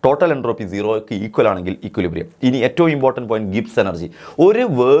spontaneous, total entropy 0 equal ആണെങ്കിൽ ഈക്വലിബ്രിയം. ഇനി ഏറ്റവും ഇമ്പോർട്ടൻറ്റ് പോയിന്റ്, ഗിബ്സ് എനർജി. ഒരു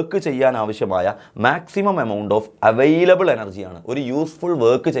വർക്ക് ചെയ്യാൻ ആവശ്യമായ മാക്സിമം എമൗണ്ട് ഓഫ് അവൈലബിൾ എനർജിയാണ്, ഒരു യൂസ്ഫുൾ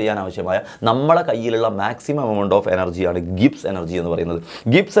വർക്ക് ചെയ്യാൻ ആവശ്യമായ നമ്മുടെ കയ്യിലുള്ള മാക്സിമം എമൗണ്ട് ഓഫ് എനർജിയാണ് ഗിബ്സ് എനർജി എന്ന് പറയുന്നത്.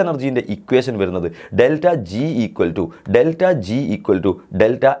 ഗിബ്സ് എനർജീൻ്റെ ഇക്വേഷൻ വരുന്നത് ΔG = ΔH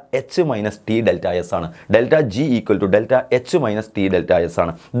 - T∆S ആണ്. ΔG = ΔH - T∆S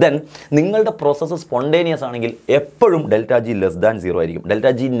ആണ്. ദെൻ നിങ്ങളുടെ പ്രോസസ്സ് സ്പോണ്ടേനിയസ് ആണെങ്കിൽ എപ്പോഴും ΔG <0 ആയിരിക്കും.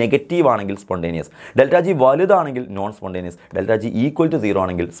 ΔG നെഗറ്റീവ് ആണെങ്കിൽ സ്പോണ്ടേനിയസ്, ΔG വലുതാണെങ്കിൽ നോൺ സ്പോണ്ടേനിയസ്, ΔG = 0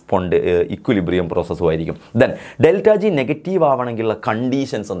 ആണെങ്കിൽ ഇക്വിലിബ്രിയം പ്രോസസ്സും ആയിരിക്കും. ദെൻ ΔG നെഗറ്റീവ് ആവണമെങ്കിലുള്ള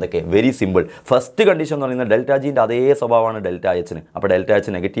കണ്ടീഷൻസ് എന്തൊക്കെ? Very simple. ഫസ്റ്റ് കണ്ടീഷൻ എന്ന് പറയുന്നത് ΔGൻ്റെ അതേ സ്വഭാവമാണ് ΔHന്. അപ്പോൾ ΔH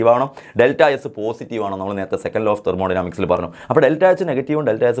നെഗറ്റീവ് ആവണം, ΔS പോസിറ്റീവ് ആണോ? നമ്മൾ നേരത്തെ സെക്കൻഡ് ലോ ഓഫ് തെർമോഡൈനാമിക്സിൽ പറഞ്ഞു. അപ്പോൾ ΔH നെഗറ്റീവും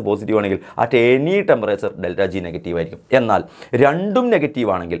ΔS പോസിറ്റീവ് ആണെങ്കിൽ at any temperature ΔG negative ആയിരിക്കും. എന്നാൽ രണ്ടും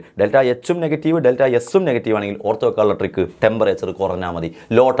നെഗറ്റീവ് ആണെങ്കിൽ, ΔHും നെഗറ്റീവ് ΔSും നെഗറ്റീവ് ആണെങ്കിൽ ഓർത്ത് വെക്കാനുള്ള ട്രിക്ക്, ടെമ്പറേച്ചർ കുറഞ്ഞാൽ മതി,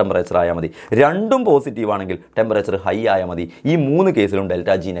 ലോ ടെമ്പറേച്ചർ ആയാൽ മതി. രണ്ടും പോസിറ്റീവ് ആണെങ്കിൽ ടെമ്പറേച്ചർ ഹൈ ആയാൽ മതി. ഈ 3 കേസിലും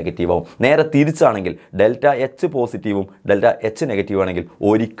ΔG നെഗറ്റീവ് ആവും. നേരെ തിരിച്ചാണെങ്കിൽ ΔH പോസിറ്റീവും ΔH നെഗറ്റീവ് ആണെങ്കിൽ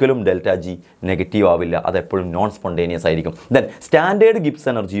ഒരിക്കലും ΔG നെഗറ്റീവ് ആവില്ല, അതെപ്പോഴും നോൺ സ്പോണ്ടേനിയസ് ആയിരിക്കും. ദെൻ സ്റ്റാൻഡേർഡ് ഗിബ്സ്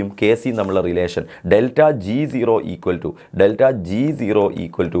എനർജിയും KCയും തമ്മിലുള്ള relation ΔG0 =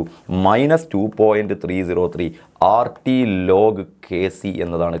 -2.303 R T log K C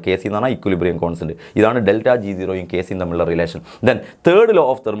എന്നതാണ്. കെ സി എന്ന് പറഞ്ഞാൽ ഇക്വിലിബ്രിയം കോൺസ്റ്റൻറ്റ്. ഇതാണ് ഡെൽറ്റ ജി സീറോയും കെ സിയും തമ്മിലുള്ള relation. Then third law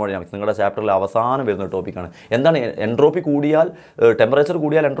of thermodynamics നിങ്ങളുടെ ചാപ്റ്ററിൽ അവസാനം വരുന്ന ടോപ്പിക്കാണ്. എന്താണ് എൻട്രോപ്പി കൂടിയാൽ ടെമ്പറേച്ചർ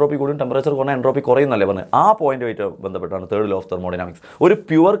കൂടിയാൽ എൻട്രോപ്പി കൂടും, ടെമ്പറേച്ചർ കുറഞ്ഞാൽ എൻട്രോപ്പി കുറയുന്നല്ലേ പറഞ്ഞത്. ആ പോയിന്റുമായിട്ട് ബന്ധപ്പെട്ടാണ് തേർഡ് ലോ ഓഫ് തെർമോഡൈനാമിക്സ്. ഒരു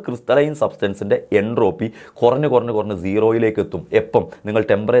പ്യുവർ ക്രിസ്റ്റലൈൻ സബ്സ്റ്റൻസിൻ്റെ എൻട്രോപ്പി കുറഞ്ഞ് സീറോയിലേക്ക് എത്തും. എപ്പം നിങ്ങൾ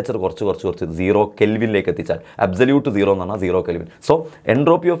ടെമ്പറേച്ചർ കുറച്ച് 0 കെൽവിനിലേക്ക് എത്തിച്ചാൽ. അബ്സല്യൂട്ട് സീറോ എന്ന് പറഞ്ഞാൽ 0 kelvin. So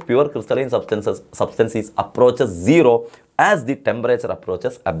entropy of pure crystalline substances approaches 0 as the temperature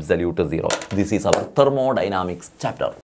approaches absolute 0. This is our thermodynamics chapter.